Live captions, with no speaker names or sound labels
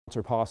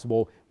are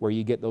possible where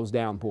you get those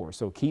downpours.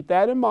 So keep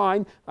that in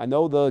mind. I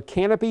know the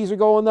canopies are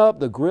going up,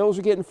 the grills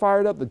are getting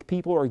fired up, the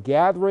people are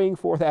gathering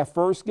for that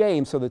first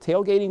game. So the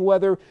tailgating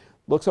weather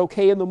looks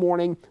okay in the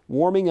morning,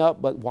 warming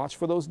up, but watch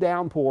for those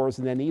downpours.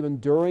 And then even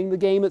during the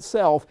game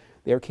itself,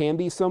 there can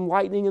be some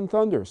lightning and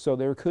thunder. So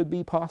there could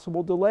be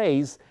possible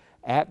delays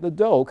at the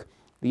Doak.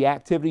 The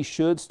activity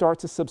should start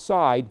to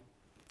subside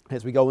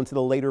as we go into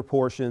the later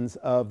portions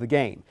of the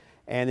game.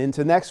 And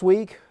into next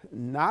week,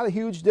 not a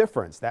huge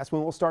difference. That's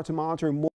when we'll start to monitor more.